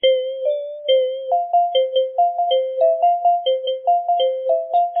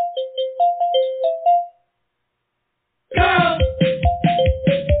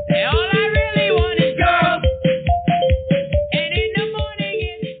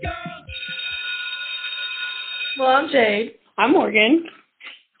Well, I'm Jade. I'm Morgan.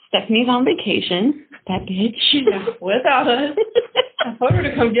 Stephanie's on vacation. That bitch. Yeah, without us. I told her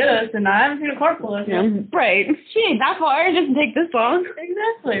to come get us, and I haven't seen a car pull us yet. Right. She ain't that far. It doesn't take this long.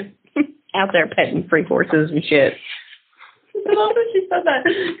 Exactly. Out there petting free horses and shit. I love that she said that,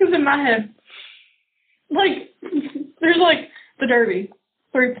 because in my head, like, there's, like, the Derby,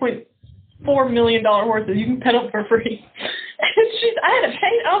 $3.4 million horses. You can pet them for free. And I had to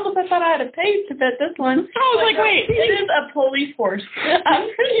pay. I almost thought I had to pay to pet this one. I was like, wait. It is a police horse. I'm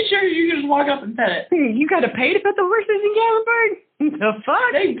pretty sure you can just walk up and pet it. You got to pay to pet the horses in Gatlinburg? The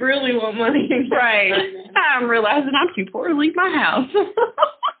fuck? They really want money. Right. I'm realizing I'm too poor to leave my house. And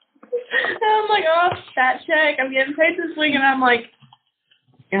I'm like, oh, fat check. I'm getting paid this week. And I'm like,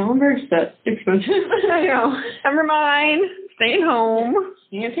 Gatlinburg's that expensive. I know. Never mind. Staying home.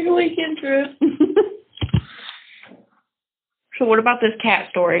 Can't take a weekend trip. So what about this cat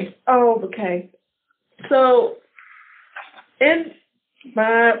story? Oh, okay. So, in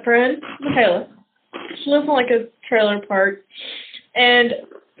my friend, Michaela, she lives in like a trailer park. And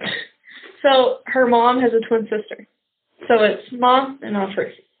so her mom has a twin sister. So it's Mom and Aunt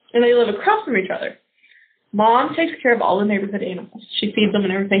Tracy. And they live across from each other. Mom takes care of all the neighborhood animals. She feeds them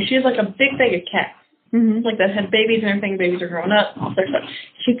and everything. She has like a big thing of cats. Mm-hmm. Like that had babies and everything. Babies are growing up. All their stuff.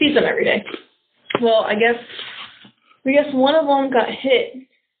 She feeds them every day. Well, I guess one of them got hit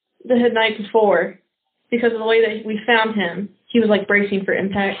the night before because of the way that we found him. He was like bracing for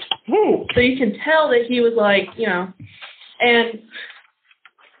impact. Ooh. So you can tell that he was like, you know, and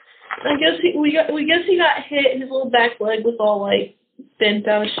I guess we guess he got hit. His little back leg was all like bent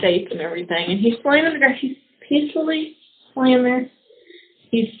out of shape and everything. And he's laying on the ground. He's peacefully laying there.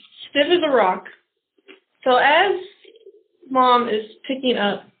 He's stiff as a rock. So as Mom is picking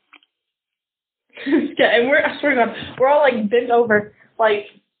up, and I swear to God, we're all like bent over like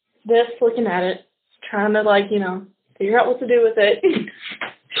this, looking at it, trying to like, you know, figure out what to do with it.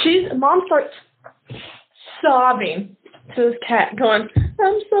 Mom starts sobbing to this cat, going,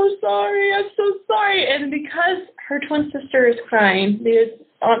 I'm so sorry, and because her twin sister is crying,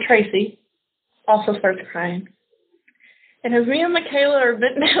 Aunt Tracy also starts crying. And as me and Michaela are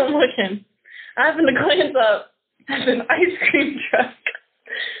bent down looking, I happen to glance up at an ice cream truck.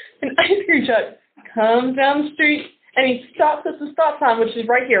 An ice cream truck comes down the street, and he stops at the stop sign, which is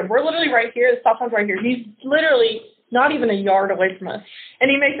right here. We're literally right here. The stop sign's right here. He's literally not even a yard away from us.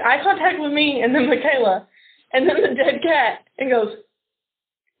 And he makes eye contact with me and then Michaela, and then the dead cat, and goes,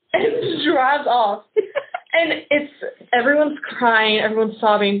 and just drives off. And everyone's crying, everyone's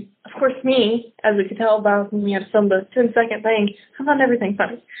sobbing. Of course, me, as we could tell by when we had some of the 10-second thing, I found everything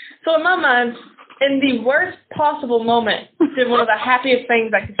funny. So in my mind, in the worst possible moment, did one of the happiest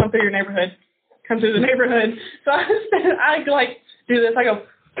things that could come through the neighborhood. So I like do this. I go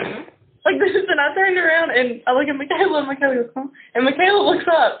like this, and I turned around and I look at Michaela, and Michaela goes, huh? And Michaela looks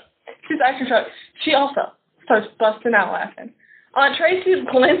up. She's ice cream truck. She also starts busting out laughing. Aunt Tracy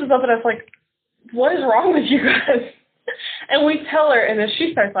glances up at us like, what is wrong with you guys? And we tell her, and then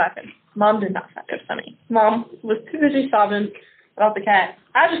she starts laughing. Mom did not find it funny. Mom was too busy sobbing about the cat.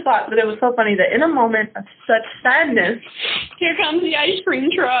 I just thought that it was so funny that in a moment of such sadness, here comes the ice cream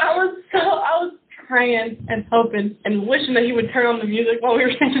truck. I was praying and hoping and wishing that he would turn on the music while we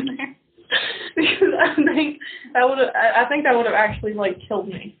were standing there. Because I think that would have actually like killed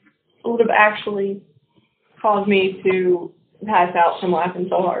me. It would have actually caused me to pass out from laughing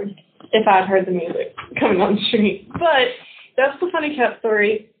so hard if I'd heard the music coming on the street. But that's the funny cat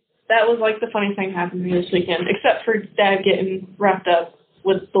story. That was like the funny thing happened to me this weekend, except for Dad getting wrapped up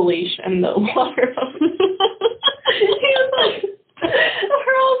with the leash and the water. He was like,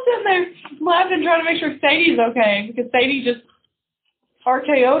 we're all sitting there laughing, trying to make sure Sadie's okay, because Sadie just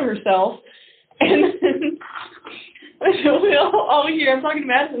RKO'd herself. And then all we hear, I'm talking to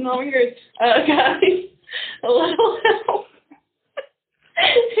Madison, and all we hear is, guys, a little help.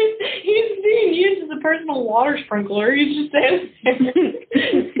 He's being used as a personal water sprinkler. He's just standing there.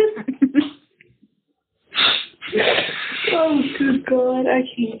 Oh, good God. I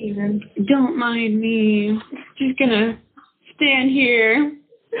can't even. Don't mind me. Just gonna stand here.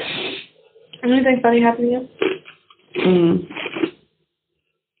 Anything funny happened to you?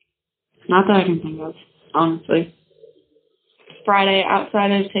 Not that I can think of, honestly. Friday,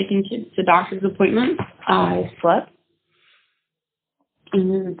 outside of taking kids to doctor's appointments, I slept. And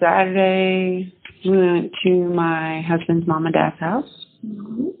then Saturday, we went to my husband's mom and dad's house.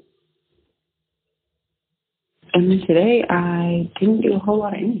 Mm-hmm. And then today, I didn't do a whole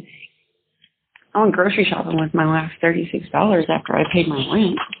lot of anything. I went grocery shopping with my last $36 after I paid my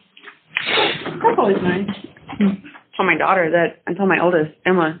rent. That's always nice. I told my oldest,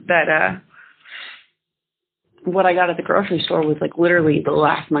 Emma, that what I got at the grocery store was like literally the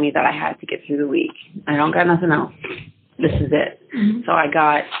last money that I had to get through the week. I don't got nothing else. This is it. Mm-hmm. So I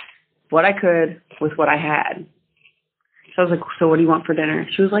got what I could with what I had. So I was like, so what do you want for dinner?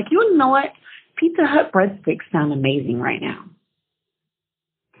 She was like, you know what? Pizza Hut breadsticks sound amazing right now.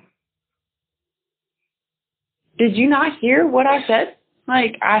 Did you not hear what I said?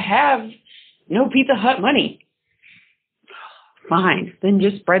 Like, I have no Pizza Hut money. Fine, then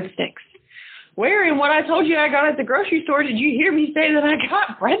just breadsticks. Where in what I told you I got at the grocery store did you hear me say that I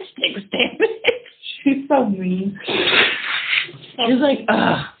got breadsticks, damn it? She's so mean. She was like,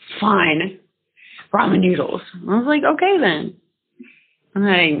 fine. Ramen noodles. I was like, okay then.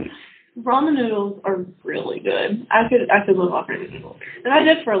 Like, ramen noodles are really good. I could live off ramen noodles. And I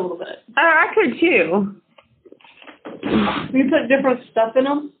did for a little bit. I could too. You put different stuff in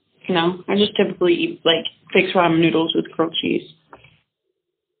them? No, I just typically eat, like, fixed ramen noodles with grilled cheese.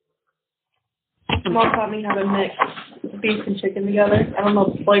 Mom taught me how to mix beef and chicken together. I don't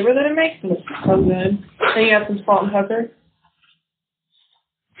know the flavor that it makes, but it's so good. Then you add some salt and pepper.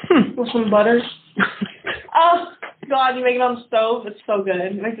 With some butter. Oh, God, you make it on the stove. It's so good.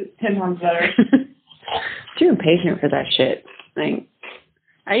 It makes it 10 times better. Too impatient for that shit. Like,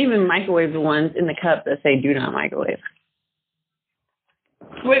 I even microwave the ones in the cup that say do not microwave.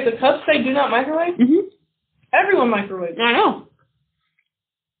 Wait, the cups say do not microwave? Mm-hmm. Everyone microwaves. I know.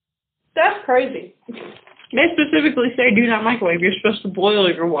 That's crazy. They specifically say do not microwave. You're supposed to boil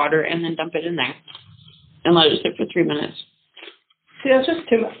your water and then dump it in there. And let it sit for 3 minutes. See, that's just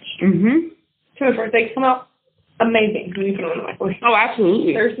too much. Mm-hmm. Too much work. They come out amazing when you put them in the microwave. Oh,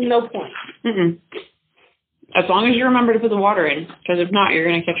 absolutely. There's no point. Mm-mm. As long as you remember to put the water in. Because if not, you're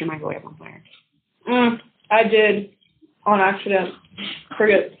going to catch your microwave on fire. I did, on accident,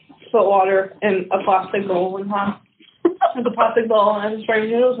 forget to put water in a plastic bowl one time. With a plastic bowl and some ramen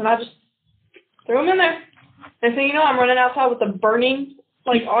noodles, and I just threw them in there. And so, you know, I'm running outside with a burning,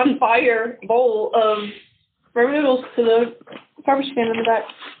 like, on fire bowl of ramen noodles to the garbage can in the back.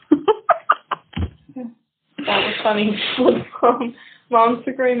 That was funny. Mom's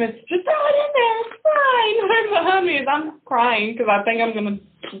screaming, just throw it in there, it's fine. Right behind me, I'm crying because I think I'm going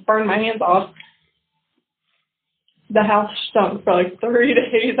to burn my hands off. The house stunk for like 3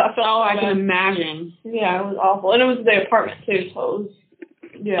 days. I can imagine. Yeah, it was awful. And it was the apartment too, so it was,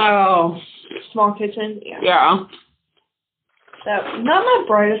 yeah. Oh. Small kitchen, yeah. Yeah. That, not my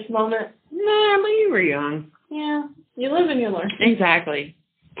brightest moment. Nah, but you were young. Yeah. You live and you learn. Exactly.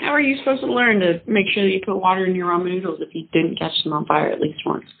 How are you supposed to learn to make sure that you put water in your ramen noodles if you didn't catch them on fire at least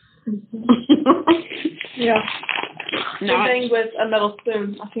once? Mm-hmm. Yeah. Same thing with a metal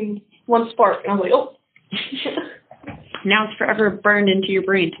spoon. I seen one spark, and I was like, oh. Now it's forever burned into your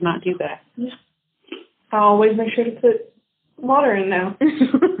brain to not do that. Yeah. I always make sure to put water in now.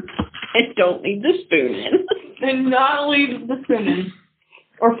 And don't leave the spoon in. And not leave the spoon in.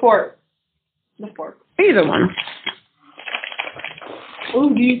 Or fork. The fork. Either one. Oh,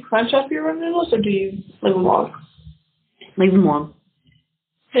 do you crunch up your ramen noodles or do you leave them long? Leave them long.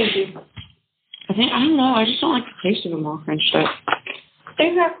 Thank you. I don't know. I just don't like the taste of them all crunched up.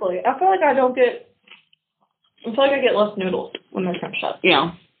 Exactly. I feel like I get less noodles when they're crunched up.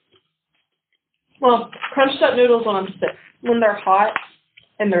 Yeah. Well, crunched up noodles when they're hot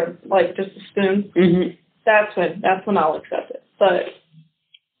and they're like just a spoon. Mm-hmm. That's when I'll accept it. But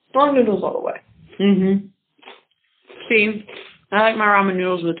long noodles all the way. Mm-hmm. See, I like my ramen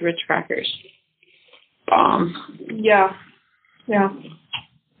noodles with Ritz crackers. Yeah. Yeah.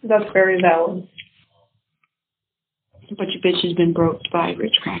 That's very valid. But your bitch has been broke by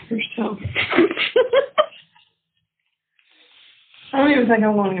Ritz crackers, so. I don't even think I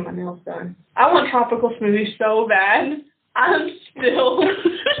want to get my nails done. I want tropical smoothies so bad. I'm still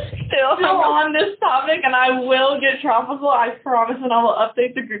on this topic, and I will get tropical. I promise, and I will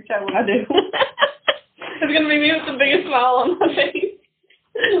update the group chat when I do. It's going to be me with the biggest smile on my face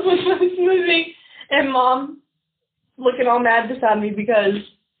with my smoothie. And Mom looking all mad beside me because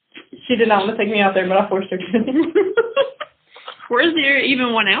she did not want to take me out there, but I forced her to. Where's there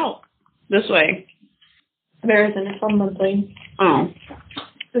even one out this way? There isn't. It's on monthly. Oh.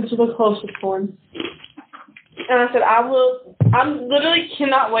 This is the closest one. And I said, I literally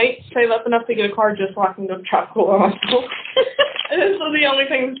cannot wait to save up enough to get a car just so I can go to tropical by myself. This is the only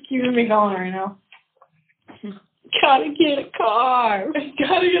thing that's keeping me going right now. Gotta get a car.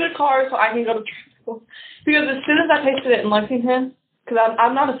 Gotta get a car so I can go to tropical. Because as soon as I tasted it in Lexington, because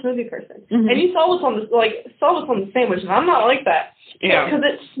I'm not a smoothie person, mm-hmm. and you saw what's on the sandwich, and I'm not like that. Yeah. Because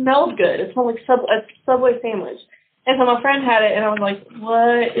it smelled good. It smelled like a Subway sandwich. And so my friend had it, and I was like,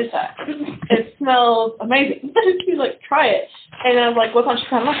 what is that? It smells amazing. She was like, try it. And I was like, what's on it?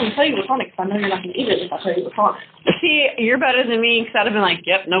 I'm not going to tell you what's on it because I know you're not going to eat it if I tell you what's on it. See, you're better than me because I'd have been like,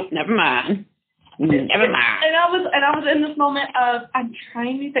 yep, nope, never mind. Never mind. And I was in this moment of, I'm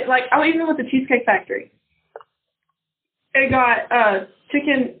trying to think, like, I even went to Cheesecake Factory. I got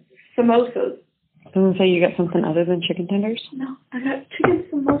chicken samosas. Doesn't say you got something other than chicken tenders? No, I got chicken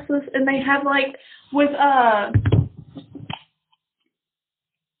samosas, and they have, like, with,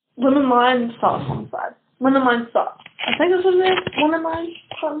 lemon lime sauce on the side. Lemon lime sauce. I think this was it. Lemon lime,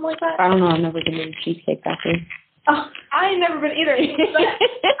 something like that. I don't know. I've never been to the Cheesecake Factory. Oh, I ain't never been either.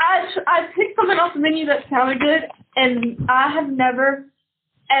 I picked something off the menu that sounded good, and I have never,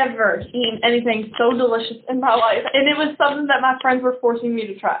 ever eaten anything so delicious in my life. And it was something that my friends were forcing me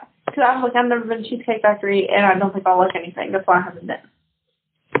to try. Because I was like, I've never been to Cheesecake Factory, and I don't think I'll like anything. That's why I haven't been.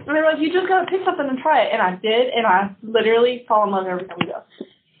 And they were like, you just got to pick something and try it. And I did, and I literally fall in love every time we go.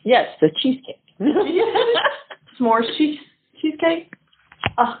 Yes, the cheesecake. S'mores cheesecake.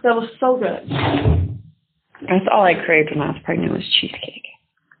 Oh, that was so good. That's all I craved when I was pregnant was cheesecake.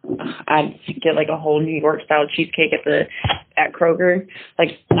 I'd get like a whole New York style cheesecake at Kroger.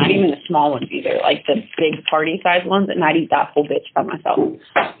 Like not even the small ones either. Like the big party size ones, and I'd eat that whole bitch by myself.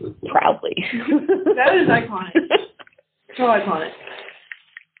 Proudly. That is iconic. So iconic.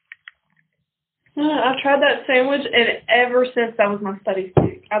 I've tried that sandwich, and ever since that was my study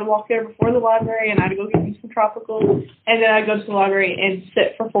stick. I'd walk there before the library, and I'd go get me some tropical, and then I'd go to the library and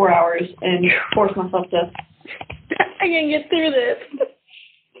sit for 4 hours and force myself to, I can get through this.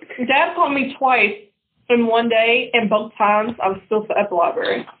 Dad called me twice in one day, and both times I was still at the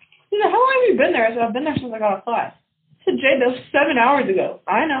library. He said, how long have you been there? I said, I've been there since I got out of class. I said, Jade, that was 7 hours ago.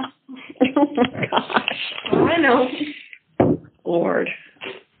 I know. Oh, my gosh. I know. Lord.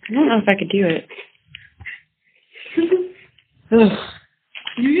 I don't know if I could do it.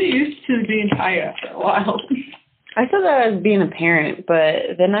 You get used to being tired after a while. I thought that I was being a parent,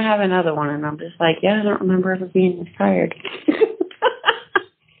 but then I have another one, and I'm just like, yeah, I don't remember ever being this tired.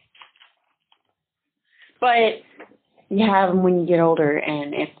 But you have them when you get older,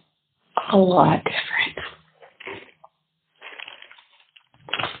 and it's a lot different.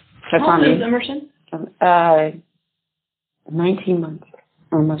 That's How old is Emerson? 19 months,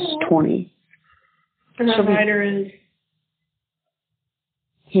 almost 20. And that Ryder is?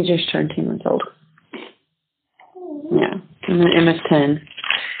 He just turned 2 months old. Yeah, and then Emma's 10.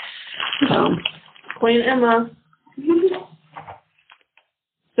 Queen Emma.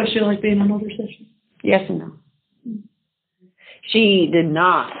 Does she like being an older sister? Yes and no. She did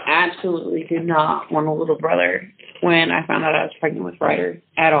not, absolutely did not want a little brother when I found out I was pregnant with Ryder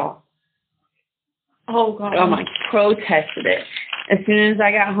at all. Oh, God. I protested it. As soon as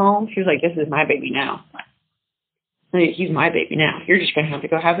I got home, she was like, this is my baby now. Like, he's my baby now. You're just going to have to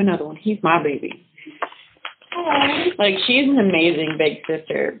go have another one. He's my baby. Aww. Like, she's an amazing big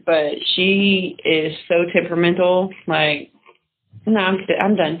sister, but she is so temperamental. Like, no,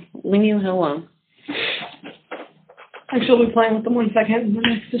 I'm done. Leave me alone. Like, she'll be playing with them 1 second, and the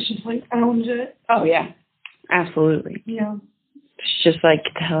next is just like, I don't want to do it. Oh, yeah. Absolutely. Yeah. She's just like,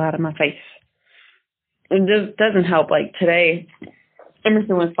 get the hell out of my face. It just doesn't help. Like, today,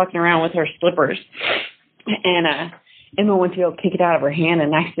 Emerson was fucking around with her slippers, and Emma went to go kick it out of her hand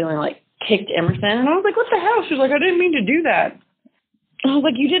and accidentally, like, kicked Emerson. And I was like, what the hell? She was like, I didn't mean to do that. I was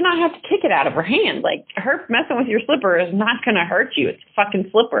like, you did not have to kick it out of her hand. Like, her messing with your slipper is not going to hurt you. It's a fucking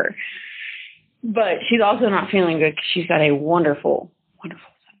slipper. But she's also not feeling good because she's got a wonderful,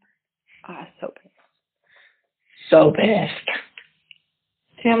 wonderful slipper. So pissed. So pissed.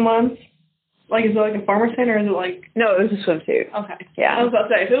 10 months? Like, is it like a farmer's tan, or is it like... No, it was a swimsuit. Okay. Yeah. I was about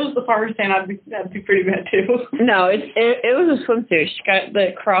to say, if it was the farmer's tan, that'd be pretty bad, too. No, it was a swimsuit. She got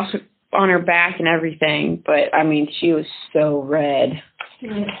the cross on her back and everything, but, I mean, she was so red.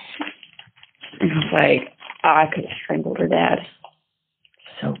 And I was like, I could have strangled her dad.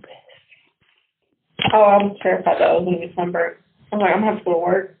 So pissed. Oh, I was terrified that I was going to get sunburned. I was like, I'm going to have to go to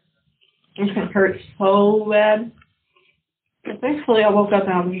work. It's going to hurt so bad. But thankfully, I woke up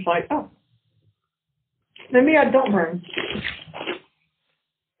and I was just like, oh. Maybe I don't burn.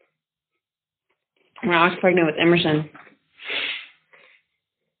 When I was pregnant with Emerson,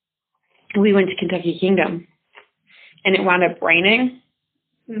 we went to Kentucky Kingdom, and it wound up raining.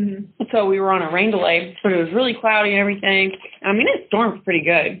 Mm-hmm. So we were on a rain delay, but it was really cloudy and everything. I mean, it stormed pretty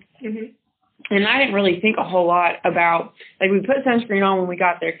good. Mm-hmm. And I didn't really think a whole lot about, like, we put sunscreen on when we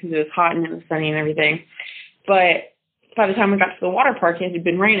got there because it was hot and it was sunny and everything. But by the time we got to the water park, it had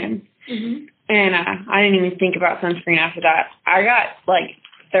been raining. Mm-hmm. And I didn't even think about sunscreen after that. I got, like,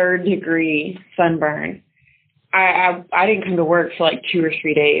 3rd-degree sunburn. I didn't come to work for like 2 or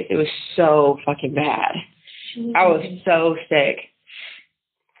 3 days. It was so fucking bad. I was so sick.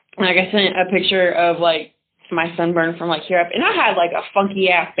 Like, I sent a picture of, like, my sunburn from, like, here up. And I had, like, a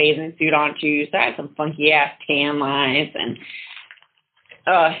funky-ass bathing suit on, too. So I had some funky-ass tan lines. And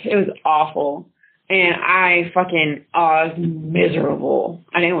it was awful. And I was miserable.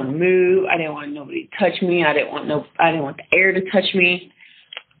 I didn't want to move. I didn't want nobody to touch me. I didn't want the air to touch me.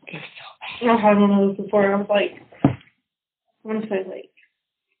 It was so bad. I had one of those before. I was like, I want to say like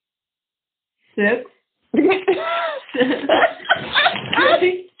 6.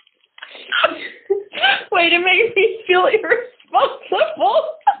 Way to make me feel irresponsible.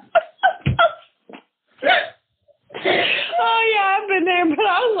 Oh yeah, I've been there, but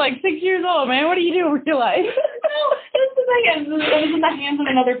I was like 6 years old, man. What are you doing with your life? No, that's the thing. It was in the hands of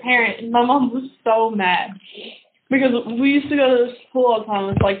another parent, and my mom was so mad. Because we used to go to this pool all the time.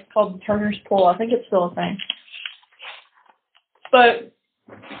 It's like called Turner's Pool. I think it's still a thing. But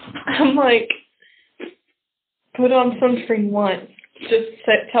I'm like, put on sunscreen once. Just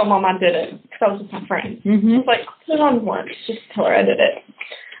tell Mom I did it. Because I was with my friend. Mm-hmm. I was like, put it on once. Just tell her I did it.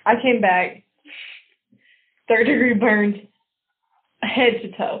 I came back. 3rd-degree burns. Head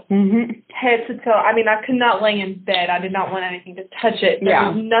to toe. Mm-hmm. Head to toe. I mean, I could not lay in bed. I did not want anything to touch it. There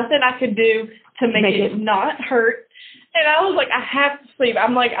was nothing I could do to make it not hurt. And I was like, I have to sleep.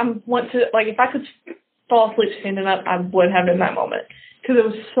 I'm like, if I could fall asleep standing up, I would have in that moment. Because it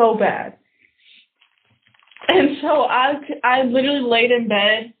was so bad. And so I literally laid in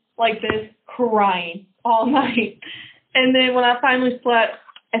bed like this, crying all night. And then when I finally slept,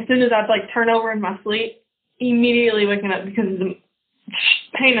 as soon as I'd like turn over in my sleep, immediately waking up because of the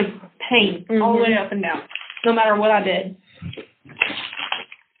pain all the way up and down, no matter what I did.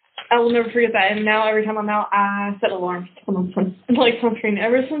 I will never forget that. And now every time I'm out, I set alarms to put on sunscreen.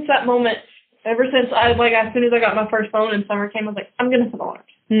 Ever since that moment, as soon as I got my first phone and summer came, I was like, I'm going to set alarms.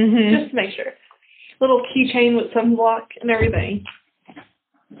 Just to make sure. Little keychain with sunblock and everything.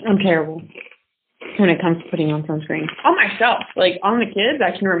 I'm terrible when it comes to putting on sunscreen. On myself. Like, on the kids,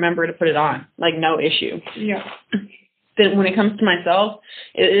 I can remember to put it on. Like, no issue. Yeah. Then when it comes to myself,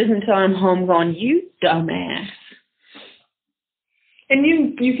 it isn't until I'm home going, you dumbass. And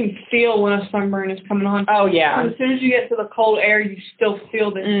you can feel when a sunburn is coming on. Oh, yeah. As soon as you get to the cold air, you still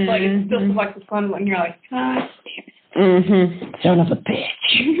feel this. Like, it still feels like the sun, and you're like, God damn it. Son of a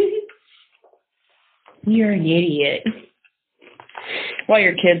bitch. You're an idiot. While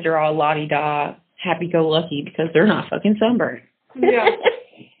your kids are all la-di-da, happy-go-lucky because they're not fucking sunburned. Yeah.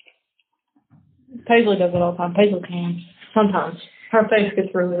 Paisley does it all the time. Paisley can. Sometimes. Her face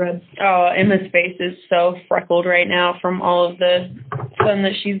gets really red. Oh, Emma's face is so freckled right now from all of the sun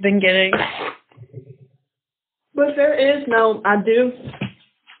that she's been getting. But there is no, I do.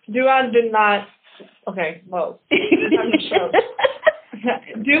 Did not. Okay, whoa. I'm just show.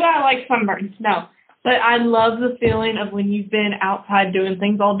 Do I like sunburns? No. But I love the feeling of when you've been outside doing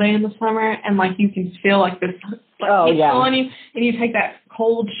things all day in the summer and, like, you can feel, like, this on you, and you take that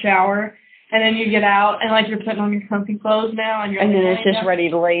cold shower, and then you get out, and, like, you're putting on your comfy clothes now, and then it's just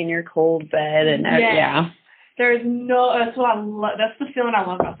ready to lay in your cold bed, and yeah. There's no, that's what I love, that's the feeling I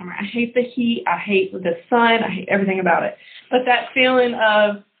love about summer. I hate the heat, I hate the sun, I hate everything about it. But that feeling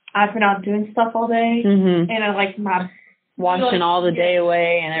of, I've been out doing stuff all day, and I like my... Washing all the day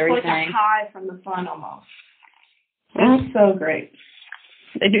away and everything. Like a high from the sun almost. It's so great.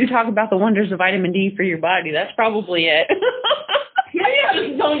 They do talk about the wonders of vitamin D for your body. That's probably it. Maybe I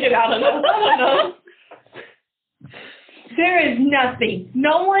just don't get out enough. I don't know. There is nothing.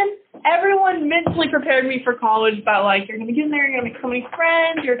 Everyone mentally prepared me for college about, like, you're going to get in there, you're going to make so many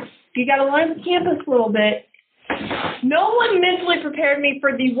friends, you got to learn the campus a little bit. No one mentally prepared me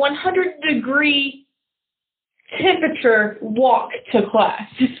for the 100-degree temperature walk to class.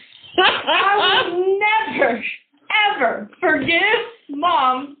 I will never, ever forgive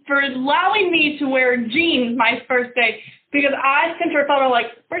Mom for allowing me to wear jeans my first day because I sent her a photo like,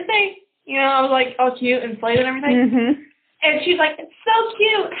 first day, I was like all cute and slayed and everything. And she's like, it's so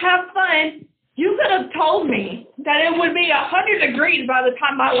cute, have fun. You could have told me that it would be 100 degrees by the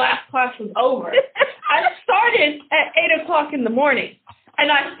time my last class was over. I started at 8 o'clock in the morning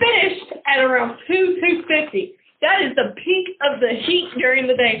and I finished at around 2:50. That is the peak of the heat during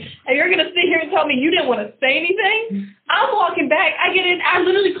the day. And you're going to sit here and tell me you didn't want to say anything? I'm walking back. I get in. I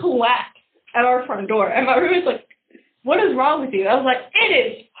literally collapse at our front door. And my roommate's like, what is wrong with you? I was like, it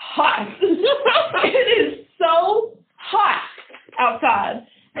is hot. It is so hot outside.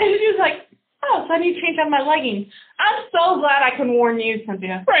 And she was like, oh, so I need to change out my leggings. I'm so glad I can warn you,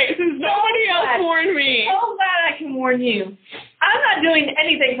 Cynthia. Right, since nobody else warned me. So glad I can warn you. I'm not doing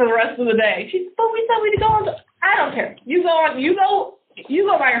anything for the rest of the day. She said, but we said we'd go on. I don't care. You go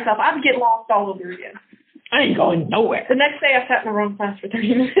by yourself. I'd get lost all over again. I ain't going nowhere. The next day, I sat in the wrong class for 30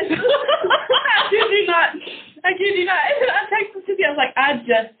 minutes. I kid you not. And I texted Cynthia. I was like, I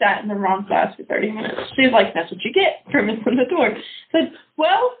just sat in the wrong class for 30 minutes. She was like, that's what you get for missing the door. I said,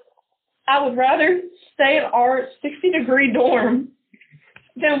 well, I would rather stay in our 60-degree dorm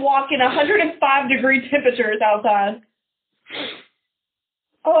than walk in 105-degree temperatures outside.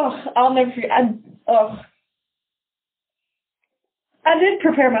 Oh, I'll never forget. I did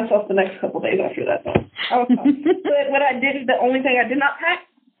prepare myself the next couple days after that, though. I was fine. But what I did, the only thing I did not pack,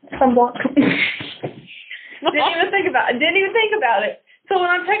 sunblock. Didn't even think about it. So when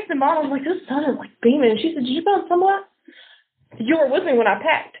I texted Mom, I was like, this sun is like beaming. And she said, did you put on sunblock? You were with me when I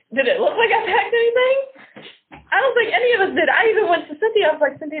packed. Did it look like I packed anything? I don't think any of us did. I even went to Cynthia. I was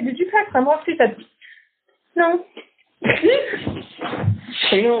like, Cynthia, did you pack sunblock? She said, no.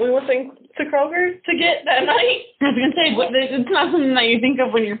 So you know what we went to Kroger to get that night? I was going to say, it's not something that you think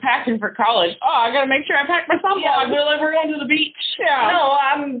of when you're packing for college. Oh, I got to make sure I pack my sunblock. Yeah, we're going to the beach. Yeah. No,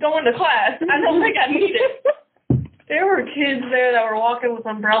 I'm going to class. I don't think I need it. There were kids there that were walking with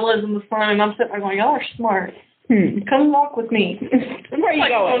umbrellas in the sun, and I'm sitting there going, y'all are smart. Come walk with me. Where are you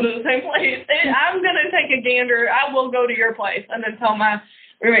going? Going to the same place. I'm going to take a gander. I will go to your place and then tell my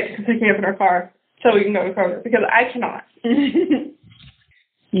roommate to pick me up in her car so we can go to Kroger, because I cannot.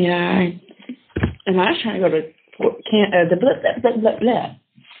 Yeah. And I was trying to go to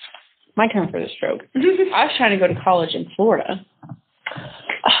my time for the stroke. I was trying to go to college in Florida.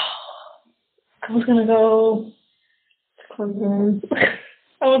 I was going to go to Clemson.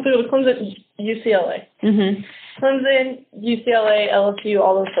 I went to go to Clemson, UCLA. Mm-hmm. Clemson, UCLA, LSU,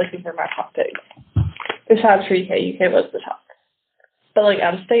 all those places were my top picks. Besides for UK. UK was the top. But like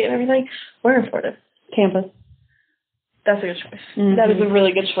out of state and everything, where in Florida? Campus. That's a good choice. Mm-hmm. That is a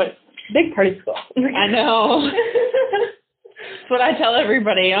really good choice. Big party school. I know. That's what I tell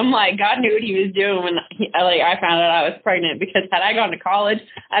everybody. I'm like, God knew what he was doing when I found out I was pregnant, because had I gone to college,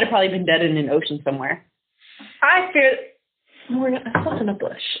 I'd have probably been dead in an ocean somewhere. I fear... I slept in a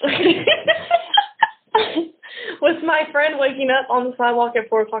bush. Was my friend waking up on the sidewalk at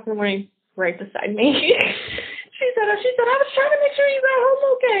 4 o'clock in the morning right beside me. She said, I was trying to make sure you got home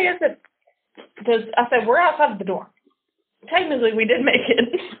okay. I said, we're outside of the dorm. Technically, we did make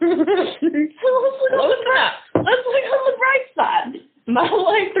it. So let's look on the bright side. My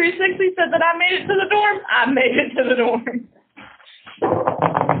life 360 said that I made it to the dorm. I made it to the dorm.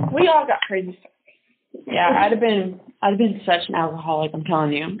 We all got crazy stuff. Yeah, I'd have been such an alcoholic, I'm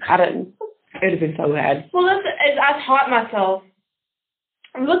telling you. It would have been so bad. Well, I taught myself.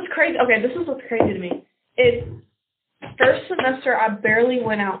 What's crazy, okay, this is what's crazy to me, is first semester I barely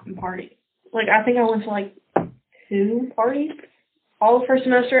went out and partied. Like, I think I went to like 2 parties all the first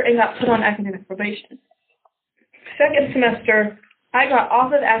semester and got put on academic probation. Second semester, I got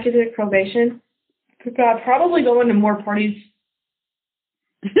off of academic probation, but probably going to more parties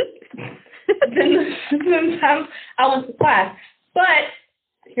than the time I went to class. But,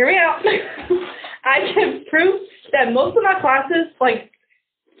 hear me out. I can prove that most of my classes, like,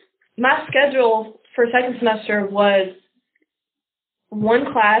 my schedule for second semester was 1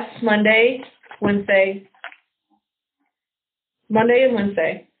 class Monday and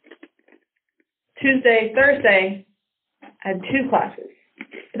Wednesday. Tuesday, Thursday, I had 2 classes.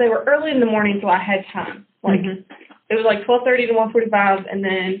 But they were early in the morning, so I had time. Like, It was like 12:30 to 1:45, and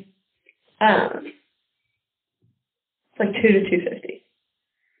then it's like 2 to 2:50.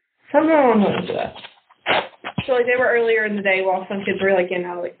 Something along those lines. So like they were earlier in the day while some kids were like getting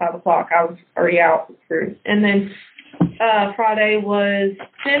out at like 5 o'clock. I was already out. And then Friday was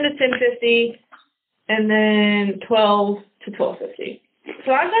 10 to 10:50, and then 12 to 12:50.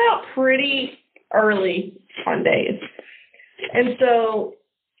 So I got out pretty early on days. And so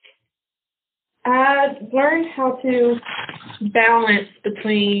I learned how to balance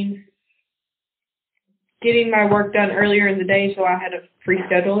between getting my work done earlier in the day so I had a free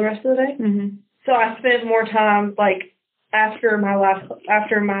schedule the rest of the day. Mm-hmm. So I spent more time like after my class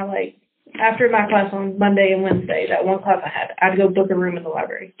on Monday and Wednesday, that one class I'd go book a room in the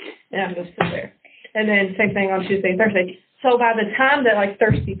library and I'd go sit there. And then same thing on Tuesday and Thursday. So by the time that like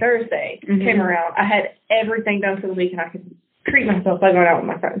Thirsty Thursday came around, I had everything done for the week and I could treat myself by going out with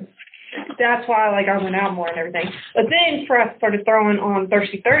my friends. That's why like I went out more and everything. But then I started throwing on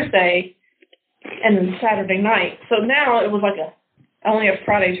Thirsty Thursday and then Saturday night. So now it was like I only have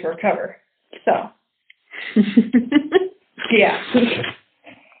Friday to recover. So yeah.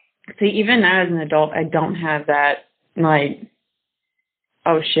 See, even now as an adult, I don't have that like,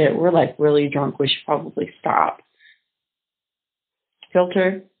 oh shit, we're like really drunk, we should probably stop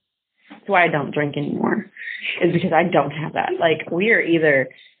filter. That's why I don't drink anymore. Is because I don't have that. Like, we are either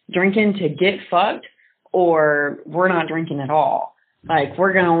drinking to get fucked or we're not drinking at all. Like,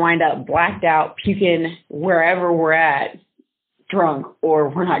 we're going to wind up blacked out, puking wherever we're at, drunk, or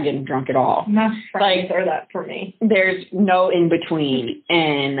we're not getting drunk at all. My friends are that for me. There's no in between.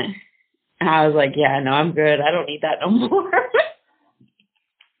 And I was like, yeah, no, I'm good. I don't need that no more.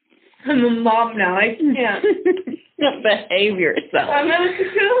 I'm a mom now. I can't. Behave yourself. I'm not a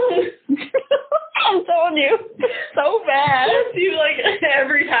cocoon. I'm telling you. So bad. I do like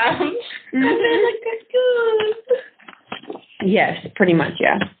every time. I'm like cocoon. Yes, pretty much,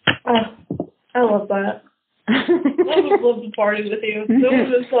 yeah. Oh, I love that. I would love to party with you. It would have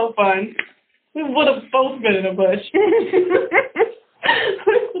been so fun. We would have both been in a bush. We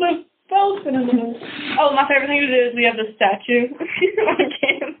would have both been in a bush. Oh, my favorite thing to do is we have the statue on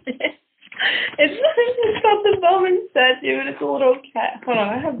campus. It's got the Bowman statue, and it's a little cat. Hold on,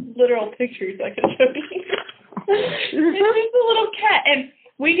 I have literal pictures I can show you. It's just a little cat, and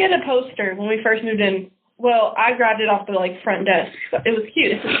we get a poster when we first moved in. Well, I grabbed it off the front desk. It was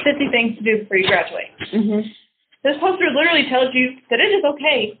cute. It says 50 things to do before you graduate. Mm-hmm. This poster literally tells you that it is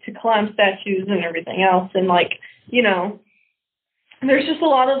okay to climb statues and everything else, and there's just a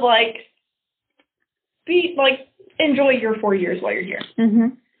lot of enjoy your 4 years while you're here.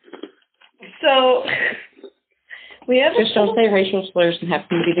 Mm-hmm. So we have just don't say racial slurs and have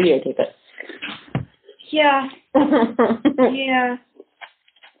somebody videotape it. Yeah. Yeah.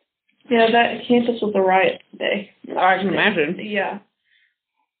 Yeah, that campus was a riot today. I can imagine. Yeah.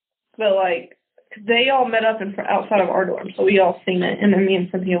 But, they all met up outside of our dorm, so we all seen it, and then me and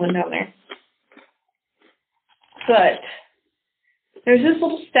Cynthia went down there. But there's this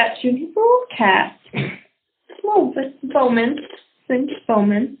little statue, this little cat. Little Bowman. Think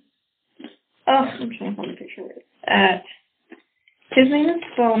Bowman. Oh, I'm trying to find a picture where it's at. His name is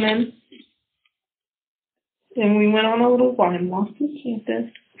Bowman. And we went on a little wine walk on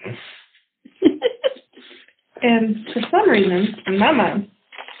campus. And for some reason, in my mind,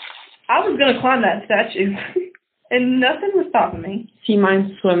 I was going to climb that statue. And nothing was stopping me. She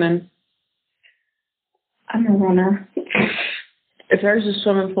minds swimming. I'm a runner. If there's a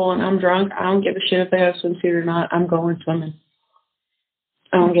swimming pool and I'm drunk, I don't give a shit if they have a swimsuit or not. I'm going swimming.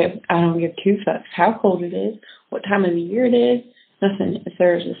 I don't give two fucks how cold it is, what time of the year it is, nothing. If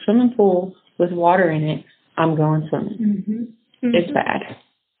there's a swimming pool with water in it, I'm going swimming. Mm-hmm. Mm-hmm. It's bad.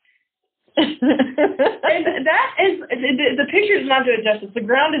 And that is, the picture does not do it justice. The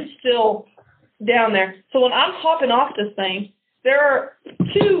ground is still down there. So when I'm hopping off this thing, there are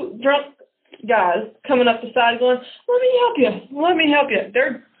two drunk guys coming up the side going, let me help you, let me help you.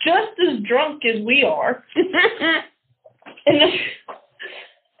 They're just as drunk as we are.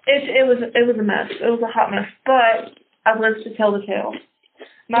 And it was a mess. It was a hot mess. But I lived to tell the tale.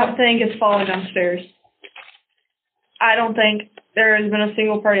 My thing is falling downstairs. I don't think there has been a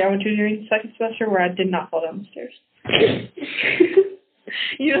single party I went to during the second semester where I did not fall down the stairs.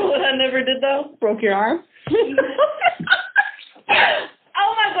 You know what I never did, though? Broke your arm?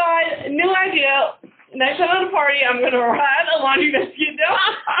 Oh, my God. New idea. Next time at a party, I'm going to ride a laundry basket down.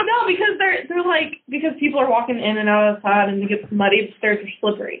 No, because they're because people are walking in and out outside and it gets muddy. The stairs are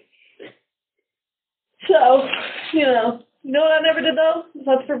slippery. So, you know what I never did, though?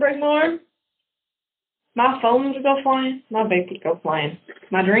 That's for break my arm. My phone would go flying. My vape would go flying.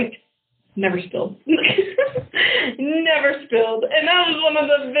 My drink, never spilled. Never spilled. And that was one of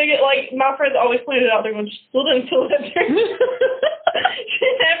the biggest, my friends always pointed out, they're going, she still didn't spill that drink.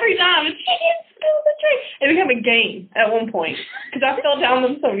 Every time, she didn't spill the drink. It became a game at one point. Because I fell down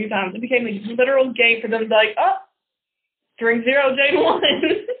them so many times. It became a literal game for them to be like, oh, drink 0, Jade 1.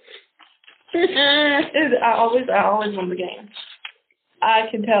 I always won the game. I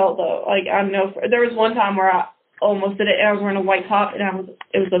can tell, though. I know. There was one time where I almost did it, and I was wearing a white top, and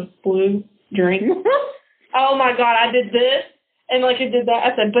it was a blue drink. Oh, my God, I did this, and, it did that.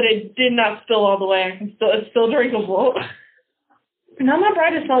 I said, but it did not spill all the way. It's still drinkable. Not my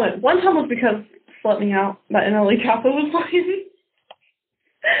brightest moment. One time was because Slept Me Out by NLE Choppa was playing.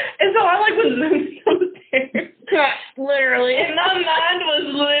 And so I, was zooming on the stairs. Literally. And my mind was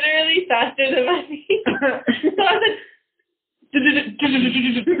literally faster than my feet. So I said, and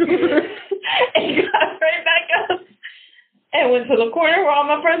got right back up and went to the corner where all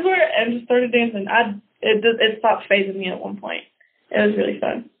my friends were and just started dancing. It stopped phasing me at one point. It was really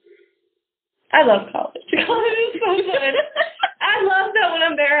fun. I love college. College is so fun. I love that when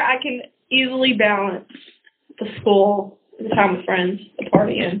I'm there, I can easily balance the school, the time with friends, the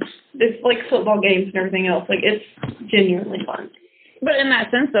partying. It's like football games and everything else. It's genuinely fun. But in that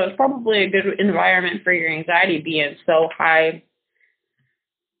sense, though, it's probably a good environment for your anxiety being so high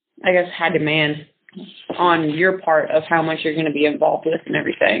I guess, high demand on your part of how much you're going to be involved with and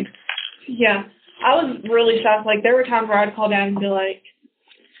everything. Yeah. I was really shocked. Like, there were times where I'd call down and be like,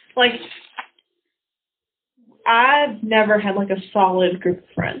 I've never had, like, a solid group of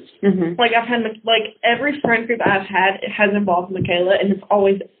friends. Mm-hmm. Like, I've had, like, every friend group I've had, it has involved Michaela, and it's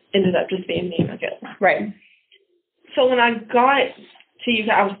always ended up just being me and Michaela. Right. So when I got to UK,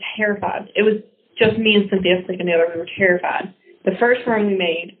 I was terrified. It was just me and Cynthia sticking together. We were terrified. The first friend we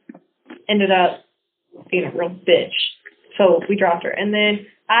made ended up being a real bitch. So we dropped her. And then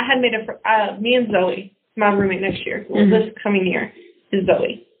I had made me and Zoe, my roommate next year, this coming year, is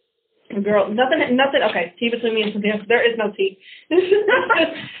Zoe. A girl, nothing, okay, tea between me and Cynthia. There is no tea.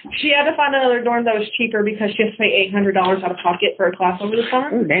 She had to find another dorm that was cheaper because she has to pay $800 out of pocket for a class over the summer.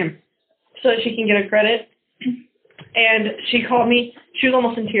 Oh, damn. So that she can get a credit. And she called me. She was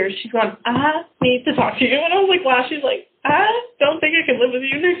almost in tears. She's going, I need to talk to you. And I was like, wow. She's like, I don't think I can live with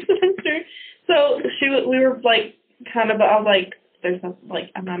you next semester. So we were like, kind of, I was like, there's no, like,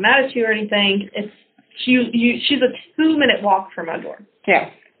 I'm not mad at you or anything. She's a 2-minute walk from my dorm. Yeah.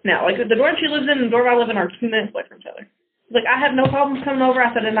 Now, like, the dorm she lives in and the dorm I live in are 2 minutes away from each other. Like, I have no problems coming over.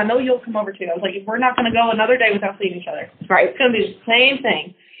 I said, and I know you'll come over too. I was like, we're not going to go another day without seeing each other. Right. It's going to be the same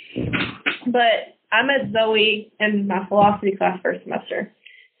thing. But I met Zoe in my philosophy class first semester,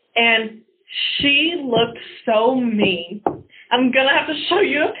 and she looked so mean. I'm going to have to show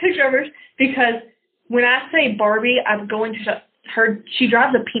you a picture of her because when I say Barbie, I'm going to her. She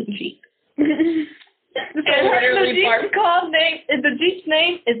drives a pink Jeep. And the Jeep's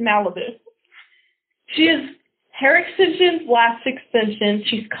name is Malibu. She has hair extensions, lash extensions.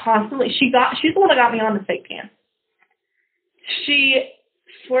 She's the one that got me on the fake tan.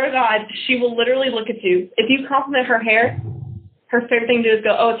 Swear to God, she will literally look at you. If you compliment her hair, her favorite thing to do is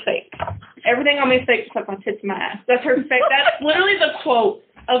go, oh, it's fake. Everything on me is fake except my tits and my ass. That's her fake. That's literally the quote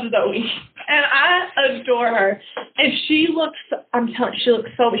of Zoe. And I adore her. And she looks, I'm telling you, she looks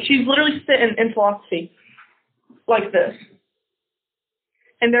so, she's literally sitting in philosophy like this.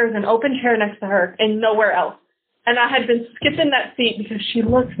 And there's an open chair next to her and nowhere else. And I had been skipping that seat because she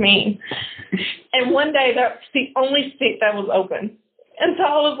looks mean. And one day, that's the only seat that was open. And so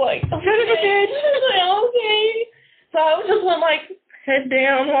I was like, okay. So I just went like, head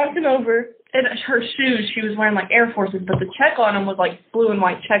down, walking over. And her shoes, she was wearing like Air Forces, but the check on them was like blue and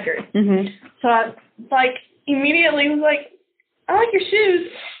white checkers. Mm-hmm. So I like immediately was like, I like your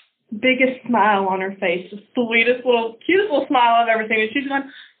shoes. Biggest smile on her face, the sweetest little, cutest little smile I've ever seen. And she's going,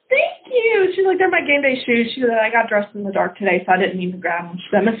 thank you. She's like, they're my game day shoes. She said, I got dressed in the dark today, so I didn't need to grab them. She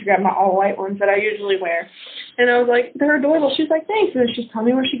said, I must have grabbed my all white ones that I usually wear. And I was like, they're adorable. She's like, thanks. And then she's telling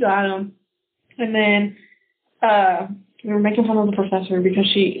me where she got them. And then we were making fun of the professor because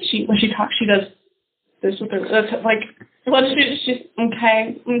she when she talks, she does this with her. That's like, she's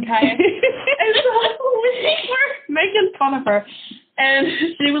okay. And so we were making fun of her.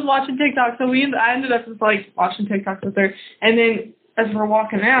 And she was watching TikTok, so I ended up just like watching TikTok with her. And then as we're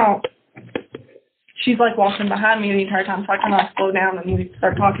walking out, she's like walking behind me the entire time, so I kind of like slow down and we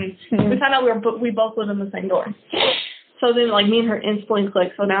start talking. Mm-hmm. We found out we both live in the same dorm. So then like me and her instantly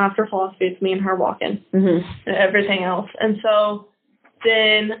clicked. So now after philosophy, it's me and her walking and everything else. And so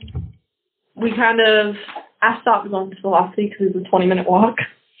then I stopped going to philosophy because it was a 20-minute walk.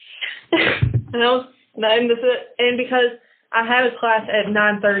 And because I had a class at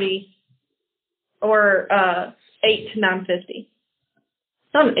 9:30 or 8 to 9:50.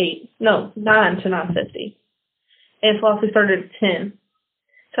 Not 8. No, 9 to 9:50. And philosophy started at 10.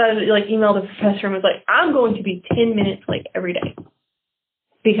 So I like emailed the professor and was like, I'm going to be 10 minutes late every day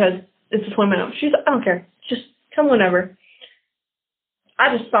because it's a 20-minute. She's like, I don't care. Just come whenever.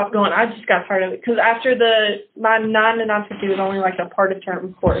 I just stopped going. I just got tired of it because after my 9 to 9:50 was only like a part of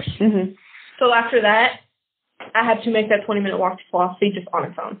term course. Mm-hmm. So after that, I had to make that 20-minute walk to philosophy just on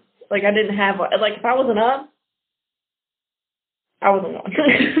its own. Like, I didn't have, like, if I wasn't up, I wasn't going.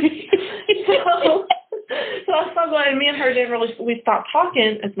 So I stopped going, and me and her we stopped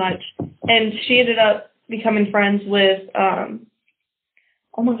talking as much, and she ended up becoming friends with, oh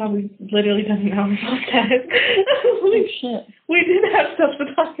my God, we literally doesn't know our podcast. Holy shit. We did have stuff to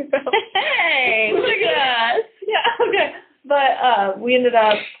talk about. Hey, look at us. Yeah, okay. But we ended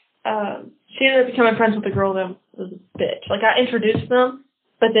up, she ended up becoming friends with a girl that was a bitch. Like, I introduced them,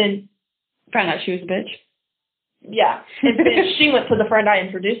 but then found out she was a bitch. Yeah. And then she went to the friend I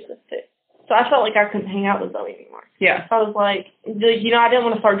introduced us to. So I felt like I couldn't hang out with Zoe anymore. Yeah. So I was like, I didn't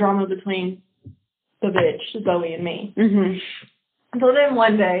want to start drama between the bitch, Zoe, and me. Mm-hmm. So then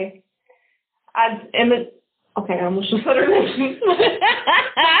one day, I almost just said her name.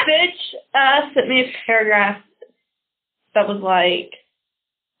 Bitch sent me a paragraph that was like,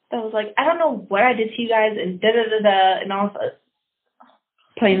 that was like, I don't know what I did to you guys, and da-da-da-da, and all of that.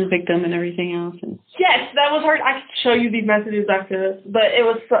 Playing the victim and everything else. And Yes, that was hard. I could show you these messages after this, but it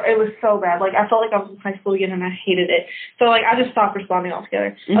was so bad. Like, I felt like I was in high school again, and I hated it. So, like, I just stopped responding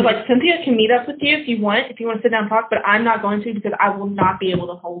altogether. I was like, Cynthia can meet up with you if you want to sit down and talk, but I'm not going to because I will not be able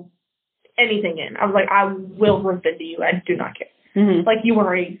to hold anything in. I was like, I will rip into you. I do not care. Like, you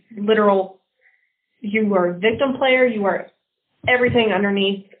are a victim player. You are everything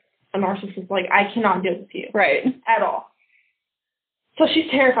underneath a narcissist. Like, I cannot deal with you. Right. At all. So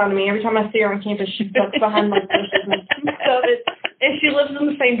she's terrified of me. Every time I see her on campus, she ducks behind my bushes and stuff. And she lives in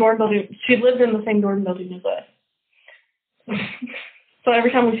the same dorm building. She lives in the same dorm building as us. So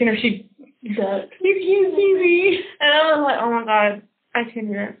every time we've seen her, she ducks. You can't see me. And I was like, oh my God, I can't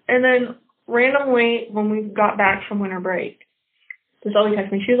hear it. And then randomly, when we got back from winter break, this Zoe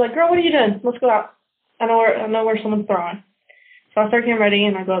texted me. She was like, girl, what are you doing? Let's go out. I know where someone's throwing. So I start getting ready,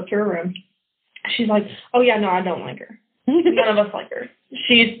 and I go up to her room. She's like, oh, yeah, no, I don't like her. None of us like her.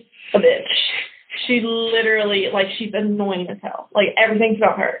 She's a bitch. She literally, like, she's annoying as hell. Like, everything's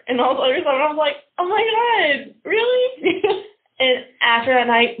about her. And all the other stuff, and I was like, oh my God, really? And after that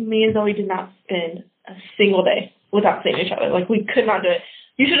night, me and Zoe did not spend a single day without seeing each other. Like, we could not do it.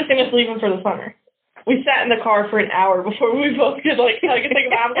 You should have seen us leaving for the summer. We sat in the car for an hour before we both could, like think about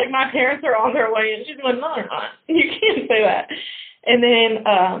it. I was like, my parents are on their way. And she's like, no, they're not. You can't say that. And then,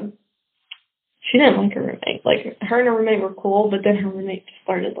 she didn't like her roommate. Like, her and her roommate were cool, but then her roommate just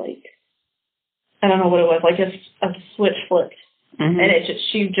started, like, I don't know what it was. Like, just a switch flipped. And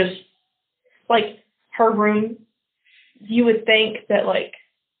she just, like, her room, you would think that, like,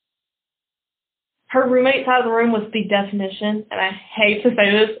 her roommate's side of the room was the definition, and I hate to say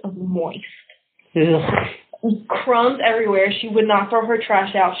this, of moist. Ugh. Crumbs everywhere. She would not throw her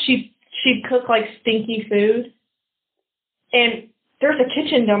trash out. She'd cook, like, stinky food. And there's a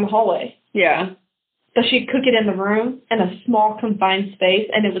kitchen down the hallway. Yeah. So she'd cook it in the room in a small, confined space,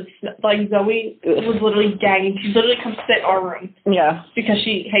 and it was, like, Zoe was literally gagging. She'd literally come sit in our room. Yeah. Because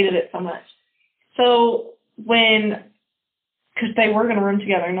she hated it so much. So because they were going to room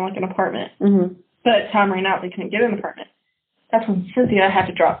together in, like, an apartment. But time ran out, they couldn't get an apartment. That's when Cynthia had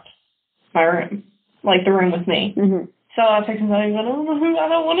to drop my room, like, the room with me. So I texted Zoe, I don't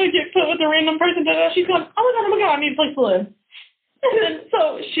want to get put with a random person. She's going, oh my God, I need a place to live. And then,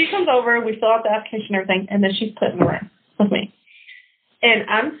 so she comes over, we fill out the application and everything, and then she's put in the room with me. And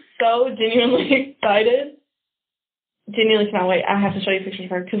I'm so genuinely excited. Genuinely cannot wait. I have to show you pictures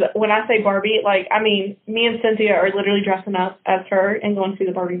of her. Because when I say Barbie, like, I mean, me and Cynthia are literally dressing up as her and going to see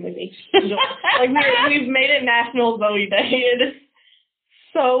the Barbie movie. Like, we've made it National Zoe Day. It is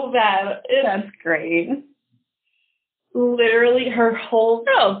so bad. That's great. Literally, her whole...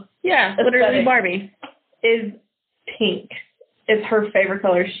 Oh, yeah, literally Barbie. Is pink. It's her favorite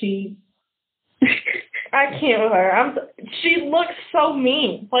color. I can't with her. She looks so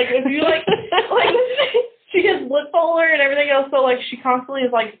mean. Like, if you, like she has lip roller and everything else, so, like, she constantly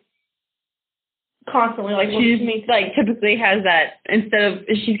is, like, she's mean. Like, typically has that, instead of,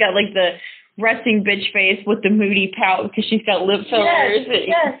 she's got, like, the resting bitch face with the moody pout because she's got lip fillers.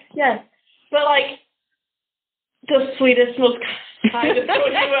 Yes. But, like, the sweetest, most kindest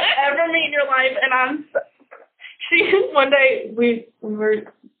woman you will ever meet in your life, and one day we were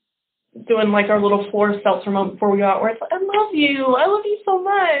doing, like, our little floor seltzer moment before we go out, where it's like, I love you so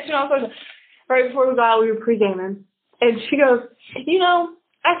much. You know, so right before we go out, we were pre-gaming, and she goes, you know,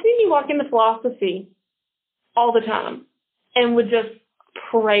 I see you walk into philosophy all the time, and would just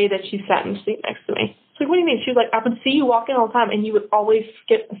pray that you sat in the seat next to me. Like, what do you mean? She was like, I would see you walking all the time, and you would always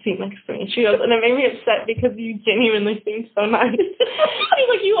skip a seat next to me. She goes, and it made me upset because you genuinely seemed so nice. She's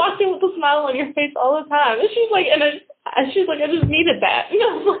like, you walked in with a smile on your face all the time. And she's like, I just needed that. You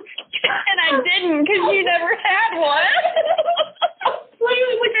know, and I didn't because you never had one.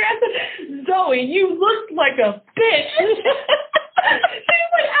 Literally, look at her, Zoe, you look like a bitch. She's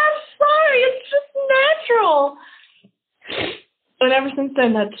like, I'm sorry, it's just natural. And ever since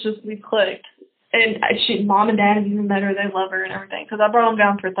then, that's just, we clicked. And Mom and Dad have even met her. They love her and everything. Because I brought them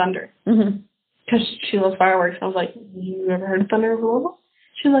down for Thunder. Because she loves fireworks. I was like, you ever heard of Thunder over Louisville?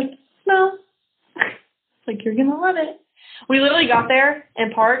 She's like, no. Like, you're going to love it. We literally got there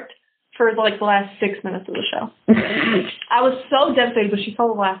and parked for, like, the last 6 minutes of the show. I was so devastated, but she saw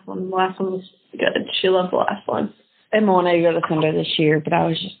the last one. The last one was good. She loved the last one. Emma wanted to go to Thunder this year, but I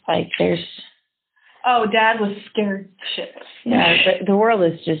was just like, Oh, Dad was scared shit. Yeah, but the world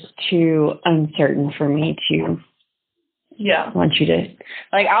is just too uncertain for me to want you to...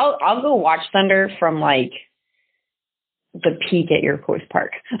 Like, I'll go watch Thunder from, like, the peak at your Coast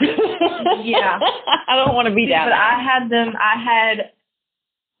Park. Yeah. I don't want to be down there. But I had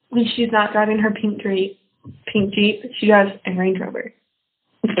when she's not driving her pink Jeep, she drives a Range Rover.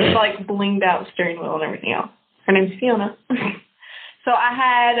 It's like blinged out steering wheel and everything else. Her name's Fiona. So I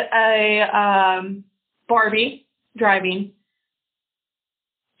had a Barbie driving.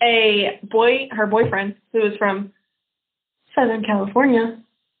 Her boyfriend, who was from Southern California,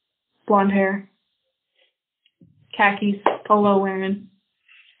 blonde hair, khakis, polo wearing.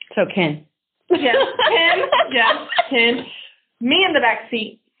 So Ken. Yeah, Ken. Yeah, Ken. Me in the back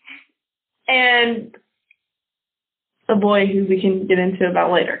seat. And a boy who we can get into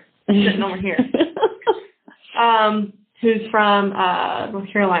about later, sitting over here. Who's from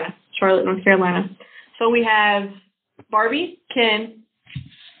North Carolina, Charlotte, North Carolina. So we have Barbie, Ken,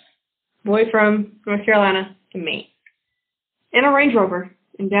 boy from North Carolina, and me. In a Range Rover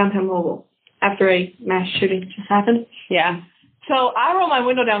in downtown Louisville after a mass shooting just happened. Yeah. So I roll my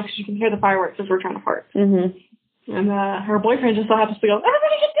window down because you can hear the fireworks as we're trying to park. Mm-hmm. And her boyfriend just so happens to go,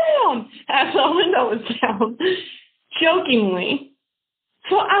 everybody get down! As the window was down. Jokingly.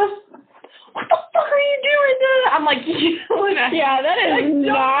 So I was, what the fuck are you doing? I'm like, yeah, that is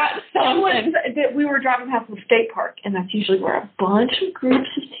not something. We were driving past the skate park, and that's usually where a bunch of groups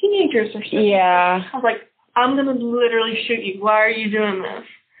of teenagers are sitting. Yeah. I was like, I'm going to literally shoot you. Why are you doing this?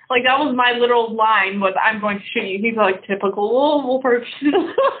 Like, that was my literal line, was I'm going to shoot you. He's like, typical Louisville person.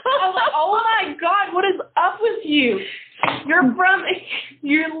 I was like, oh my God, what is up with you?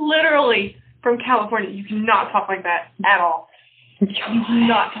 You're literally from California. You cannot talk like that at all. You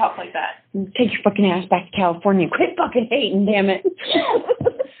cannot talk like that. Take your fucking ass back to California. Quit fucking hating, damn it.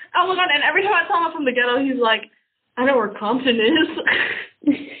 Oh my God, and every time I tell him I'm from the ghetto, he's like, I know where Compton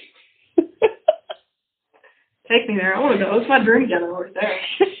is. Take me there. I want to go. It's my dream ghetto right there.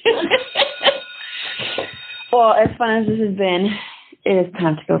 Well, as fun as this has been, it is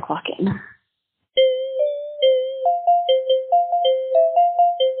time to go clock in.